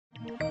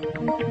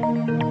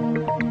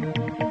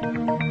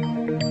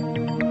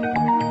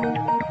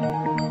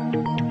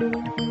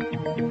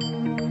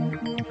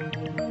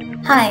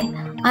Hi,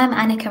 I'm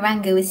Anna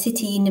Karanga with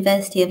City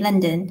University of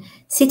London.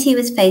 City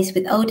was faced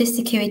with older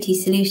security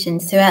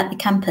solutions throughout the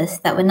campus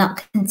that were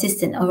not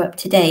consistent or up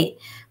to date.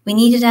 We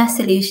needed our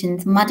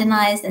solutions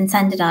modernised and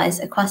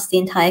standardised across the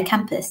entire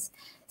campus.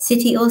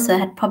 City also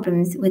had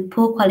problems with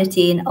poor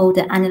quality and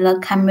older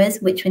analogue cameras,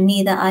 which were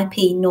neither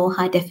IP nor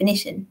high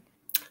definition.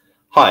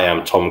 Hi,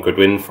 I'm Tom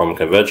Goodwin from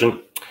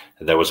Convergint.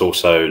 There was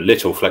also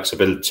little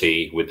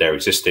flexibility with their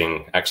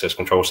existing access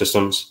control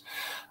systems.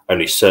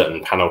 Only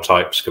certain panel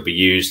types could be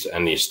used,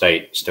 and the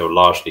estate still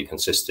largely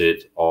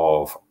consisted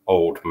of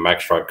old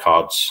magstripe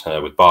cards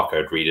with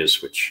barcode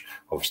readers, which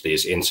obviously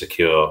is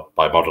insecure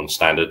by modern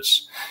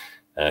standards.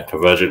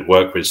 Convergint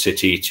worked with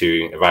City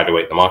to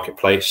evaluate the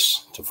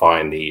marketplace, to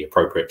find the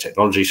appropriate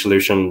technology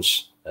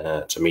solutions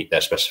to meet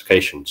their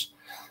specifications.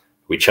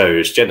 We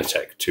chose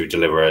Genetec to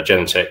deliver a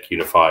Genetec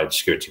unified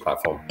security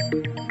platform.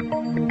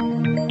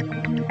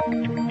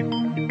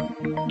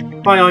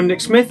 Hi, I'm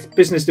Nick Smith,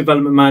 Business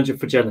Development Manager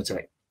for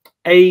Genetec.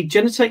 A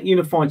Genetec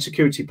unified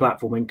security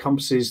platform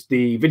encompasses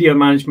the video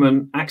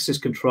management, access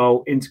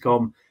control,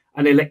 intercom,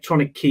 and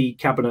electronic key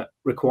cabinet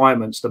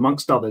requirements,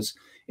 amongst others,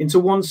 into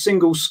one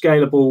single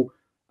scalable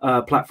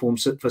platform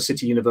for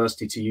City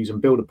University to use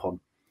and build upon.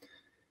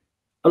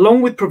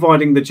 Along with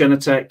providing the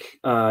Genetec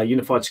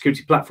unified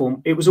security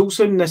platform, it was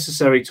also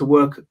necessary to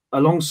work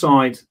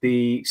alongside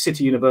the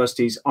City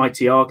University's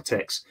IT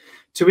architects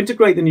to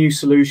integrate the new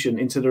solution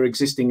into their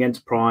existing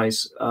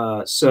enterprise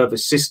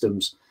service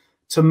systems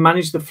to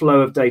manage the flow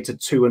of data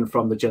to and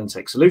from the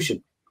Genetec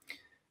solution.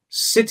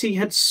 City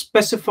had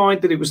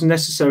specified that it was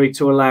necessary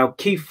to allow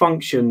key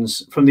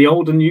functions from the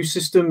old and new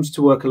systems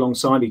to work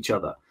alongside each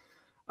other.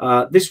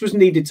 This was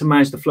needed to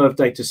manage the flow of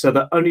data so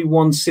that only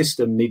one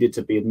system needed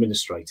to be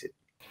administrated.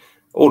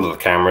 All of the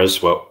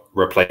cameras were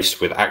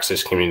replaced with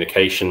Access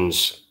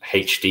Communications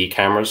HD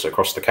cameras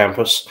across the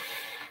campus.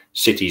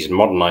 City's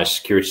modernized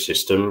security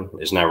system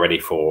is now ready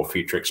for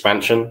future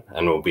expansion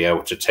and will be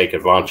able to take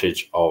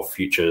advantage of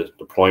future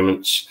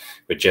deployments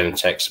with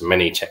Genetec's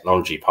many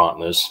technology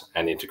partners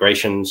and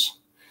integrations.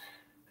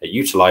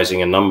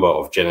 Utilizing a number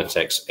of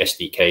Genetec's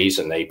SDKs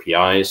and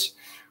APIs,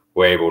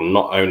 we're able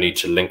not only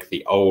to link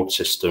the old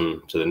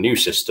system to the new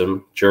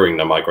system during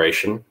the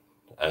migration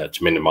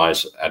to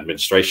minimize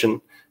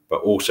administration,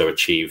 but also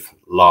achieve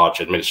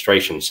large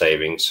administration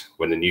savings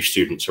when the new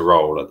students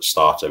enroll at the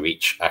start of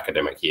each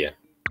academic year.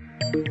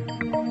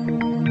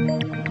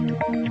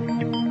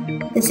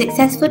 The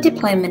successful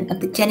deployment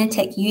of the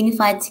Genetec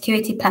unified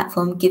security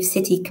platform gives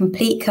City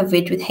complete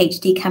coverage with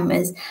HD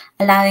cameras,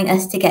 allowing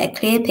us to get a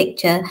clear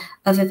picture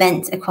of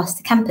events across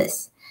the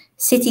campus.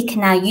 City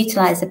can now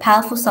utilize the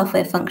powerful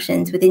software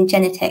functions within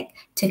Genetec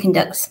to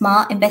conduct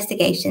smart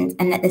investigations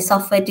and let the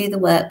software do the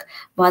work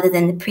rather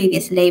than the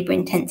previous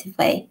labor-intensive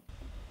way.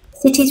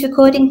 City's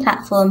recording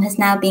platform has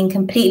now been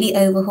completely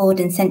overhauled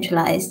and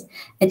centralized.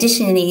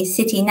 Additionally,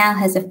 City now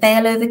has a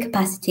failover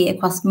capacity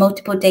across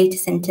multiple data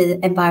center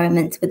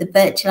environments with a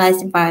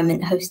virtualized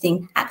environment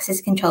hosting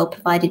access control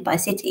provided by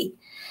City.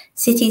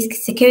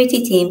 City's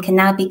security team can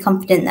now be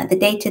confident that the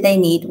data they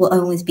need will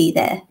always be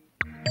there.